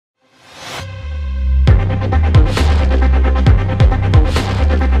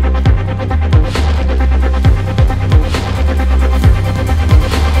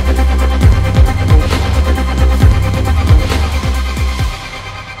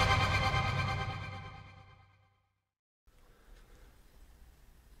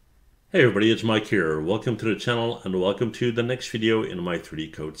Hey everybody, it's Mike here. Welcome to the channel and welcome to the next video in my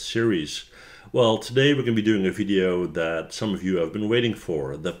 3DCoat series. Well, today we're going to be doing a video that some of you have been waiting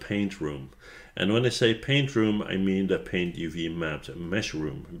for, the paint room. And when I say paint room, I mean the paint UV mapped mesh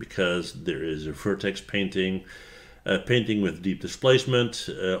room, because there is a vertex painting, painting with deep displacement,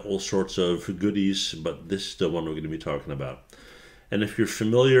 all sorts of goodies, but this is the one we're going to be talking about. And if you're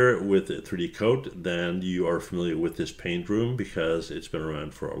familiar with 3DCoat, then you are familiar with this paint room because it's been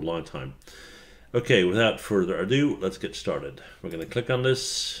around for a long time. Okay, without further ado, let's get started. We're going to click on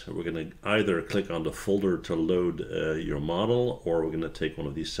this. We're going to either click on the folder to load your model, or we're going to take one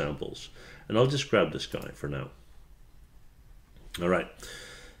of these samples. And I'll just grab this guy for now. All right,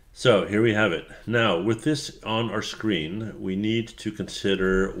 so here we have it. Now, with this on our screen, we need to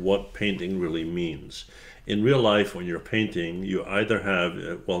consider what painting really means. In real life, when you're painting, you either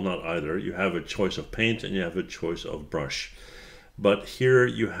have, well, not either, you have a choice of paint and you have a choice of brush. But here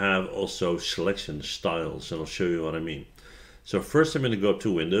you have also selection styles, and I'll show you what I mean. So first I'm going to go up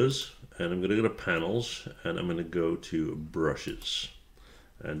to Windows, and I'm going to go to Panels, and I'm going to go to Brushes.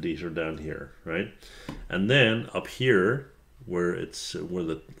 And these are down here, right? And then up here, where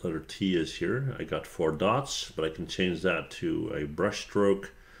the letter T is here, I got 4 dots, but I can change that to a brush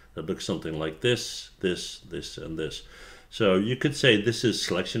stroke that looks something like this, this, and this. So you could say this is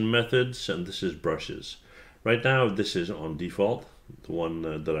selection methods and this is brushes. Right now this is on default, the one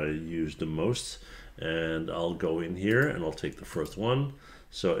that I use the most, and I'll go in here and I'll take the first one.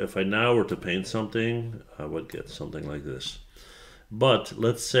 So if I now were to paint something, I would get something like this. But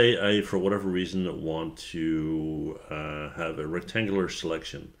let's say I, for whatever reason, want to have a rectangular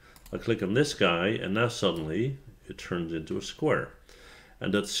selection. I click on this guy and now suddenly it turns into a square.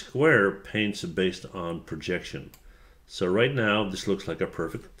 And that square paints based on projection. So right now this looks like a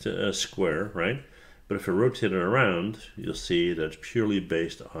perfect square, right? But if I rotate it around, you'll see that it's purely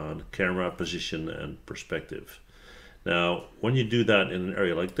based on camera position and perspective. Now, when you do that in an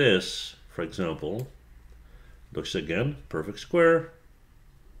area like this, for example, looks again perfect square,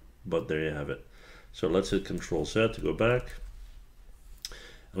 but there you have it. So let's hit Control Z to go back.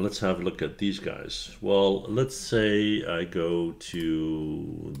 And let's have a look at these guys. Well, let's say I go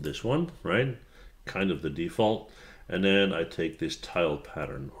to this one, right? Kind of the default. And then I take this tile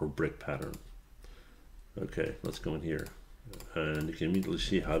pattern or brick pattern. Okay, let's go in here. And you can immediately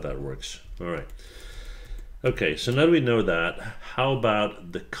see how that works. All right. Okay, so now that we know that, how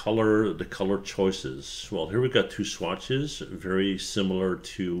about the color choices? Well, here we've got 2 swatches, very similar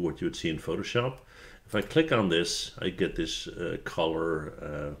to what you would see in Photoshop. If I click on this, I get this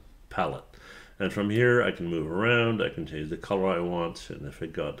color palette. And from here, I can move around, I can change the color I want, and if I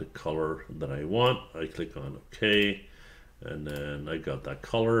got the color that I want, I click on OK, and then I got that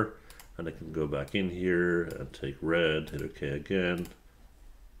color, and I can go back in here and take red, hit OK again.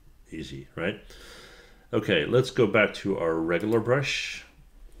 Easy, right? Okay, let's go back to our regular brush.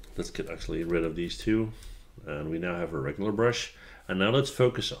 Let's get actually rid of these 2, and we now have a regular brush. And now let's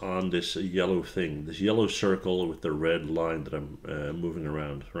focus on this yellow thing, this yellow circle with the red line that I'm moving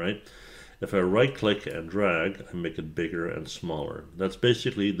around, right? If I right click and drag, I make it bigger and smaller. That's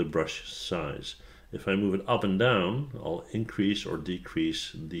basically the brush size. If I move it up and down, I'll increase or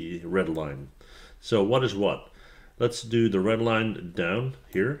decrease the red line. So what is what? Let's do the red line down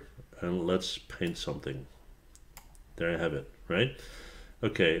here and let's paint something. There I have it, right?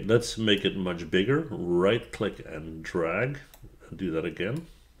 Okay, let's make it much bigger. Right click and drag. Do that again,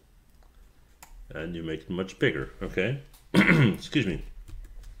 and you make it much bigger. Okay. Excuse me.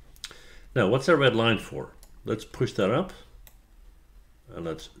 Now, what's that red line for? Let's push that up, and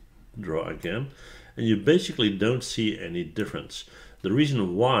let's draw again. And you basically don't see any difference. The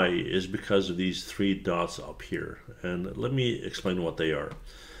reason why is because of these 3 dots up here, and let me explain what they are.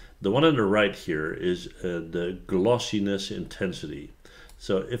 The one on the right here is the glossiness intensity.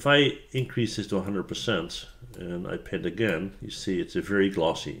 So if I increase this to 100% and I paint again, you see it's a very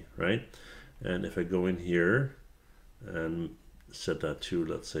glossy, right? And if I go in here and set that to,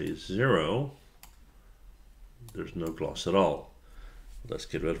 let's say, 0, there's no gloss at all. Let's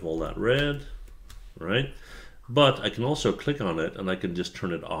get rid of all that red, right? But I can also click on it and I can just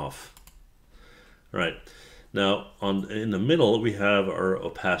turn it off, right? Now, in the middle, we have our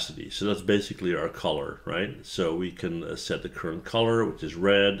opacity. So that's basically our color, right? So we can set the current color, which is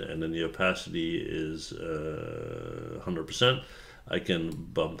red, and then the opacity is 100%. I can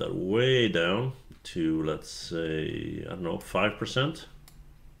bump that way down to, let's say, I don't know, 5%.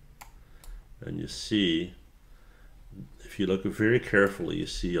 And you see, if you look very carefully, you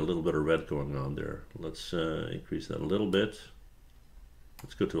see a little bit of red going on there. Let's increase that a little bit.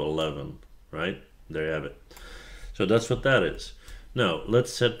 Let's go to 11, right? There you have it. So that's what that is. Now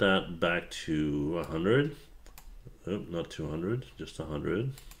let's set that back to 100. Oh, not 200, just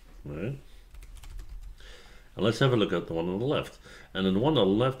 100. All right. And let's have a look at the one on the left. And then the one on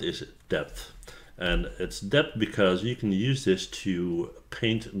the left is depth. And it's depth because you can use this to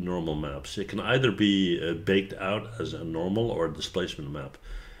paint normal maps. It can either be baked out as a normal or a displacement map.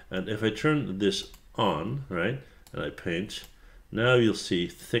 And if I turn this on, right, and I paint, now you'll see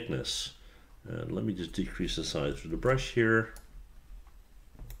thickness. And let me just decrease the size of the brush here.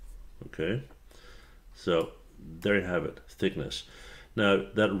 Okay, so there you have it, thickness. Now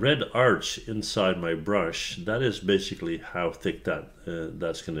that red arch inside my brush, that is basically how thick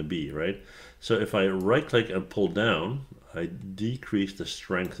that's going to be, right? So if I right click and pull down, I decrease the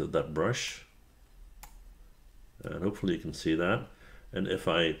strength of that brush, and hopefully you can see that. And if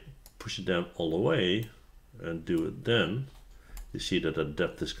I push it down all the way and do it, then you see that the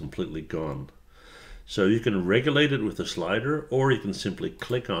depth is completely gone. So you can regulate it with a slider, or you can simply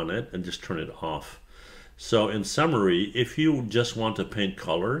click on it and just turn it off. So in summary, if you just want to paint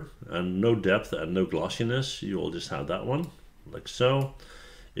color and no depth and no glossiness, you will just have that one, like so.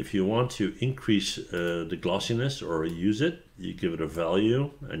 If you want to increase the glossiness or use it, you give it a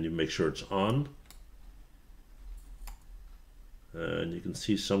value and you make sure it's on. And you can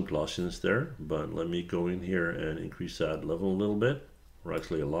see some glossiness there, but let me go in here and increase that level a little bit, or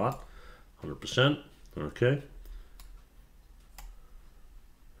actually a lot, 100%. Okay.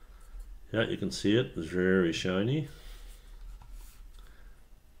 Yeah, you can see it. It's very shiny.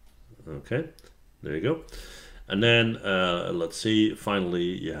 Okay, there you go. And then let's see, finally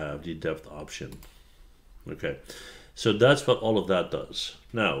you have the depth option. Okay, so that's what all of that does.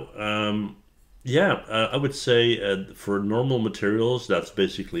 Now, I would say for normal materials, that's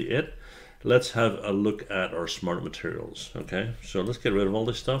basically it. Let's have a look at our smart materials. Okay, so let's get rid of all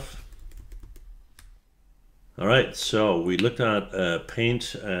this stuff. All right, so we looked at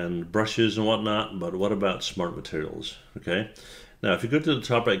paint and brushes and whatnot, but what about smart materials? Okay, now if you go to the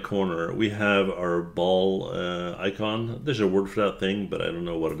top right corner, we have our ball icon. There's a word for that thing, but I don't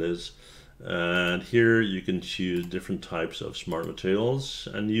know what it is. And here you can choose different types of smart materials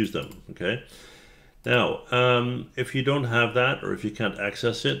and use them. Okay, now if you don't have that, or if you can't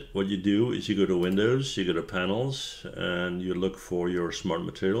access it, what you do is you go to Windows, you go to Panels, and you look for your smart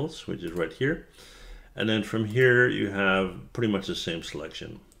materials, which is right here. And then from here you have pretty much the same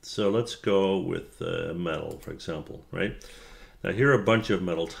selection. So let's go with metal, for example, right? Now here are a bunch of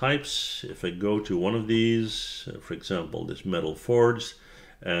metal types. If I go to one of these, for example, this metal forged,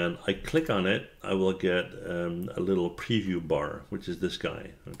 and I click on it, I will get a little preview bar, which is this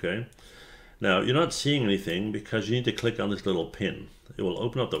guy, okay? Now you're not seeing anything because you need to click on this little pin. It will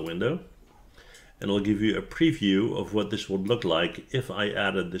open up the window, and it'll give you a preview of what this would look like if I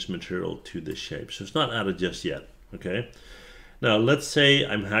added this material to this shape. So it's not added just yet, okay? Now let's say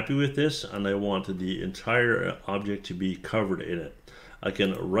I'm happy with this and I want the entire object to be covered in it. I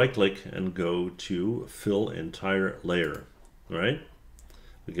can right click and go to fill entire layer, all right?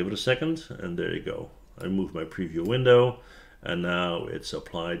 We give it a second and there you go. I move my preview window and now it's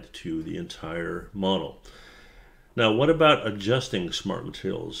applied to the entire model. Now, what about adjusting smart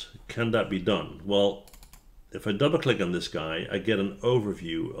materials? Can that be done? Well, if I double click on this guy, I get an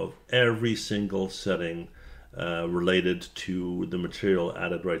overview of every single setting related to the material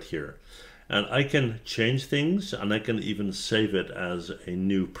added right here. And I can change things, and I can even save it as a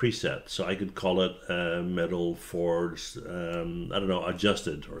new preset. So I could call it metal forged, I don't know,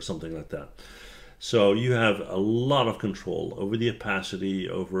 adjusted or something like that. So you have a lot of control over the opacity,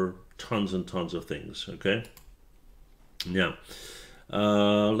 over tons and tons of things, okay? Yeah,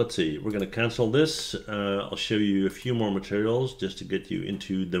 let's see, we're going to cancel this. I'll show you a few more materials just to get you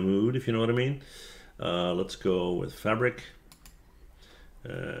into the mood, if you know what I mean. Let's go with fabric.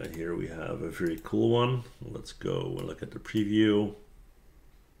 Here we have a very cool one. Let's go and look at the preview.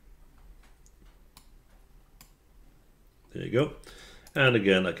 There you go. And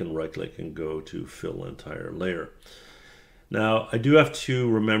again, I can right click and go to fill entire layer. Now, I do have to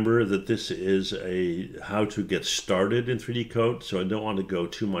remember that this is a how to get started in 3DCoat, so I don't want to go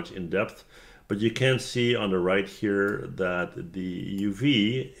too much in depth. But you can see on the right here that the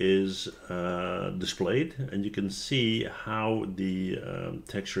UV is displayed, and you can see how the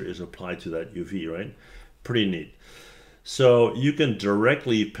texture is applied to that UV, right? Pretty neat. So you can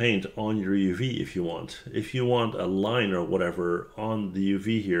directly paint on your UV if you want. If you want a line or whatever on the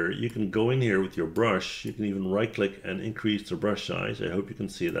UV here, you can go in here with your brush. You can even right click and increase the brush size. I hope you can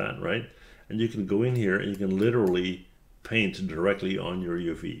see that, right? And you can go in here and you can literally paint directly on your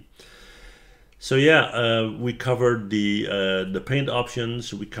UV. So yeah, we covered the paint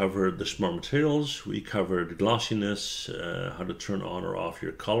options, we covered the smart materials, we covered glossiness, how to turn on or off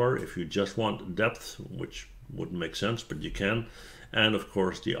your color if you just want depth, which wouldn't make sense, but you can. And of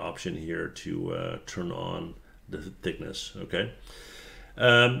course the option here to turn on the thickness, okay?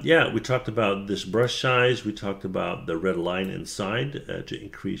 Yeah, we talked about this brush size, we talked about the red line inside to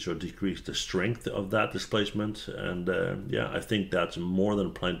increase or decrease the strength of that displacement, and yeah, I think that's more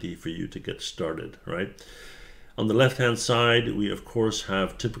than plenty for you to get started, right? On the left hand side, we of course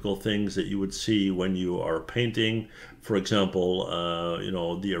have typical things that you would see when you are painting. For example, you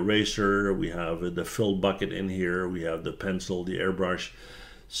know, the eraser, we have the fill bucket in here, we have the pencil, the airbrush.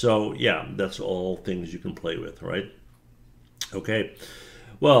 So yeah, that's all things you can play with, right? Okay,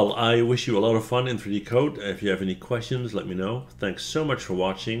 well, I wish you a lot of fun in 3DCoat. If you have any questions, let me know. Thanks so much for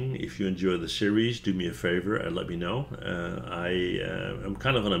watching. If you enjoy the series, do me a favor and let me know. I'm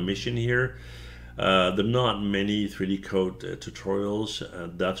kind of on a mission here. There are not many 3DCoat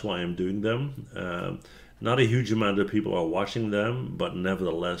tutorials, that's why I'm doing them. Not a huge amount of people are watching them, but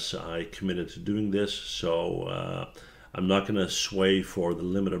nevertheless, I committed to doing this, so I'm not going to sway for the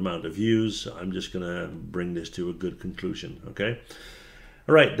limited amount of views. I'm just going to bring this to a good conclusion, okay?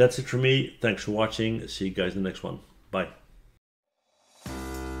 All right, that's it for me. Thanks for watching. See you guys in the next one. Bye.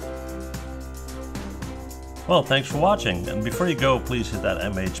 Well, thanks for watching. And before you go, please hit that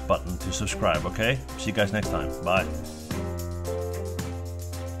MH button to subscribe, okay? See you guys next time. Bye.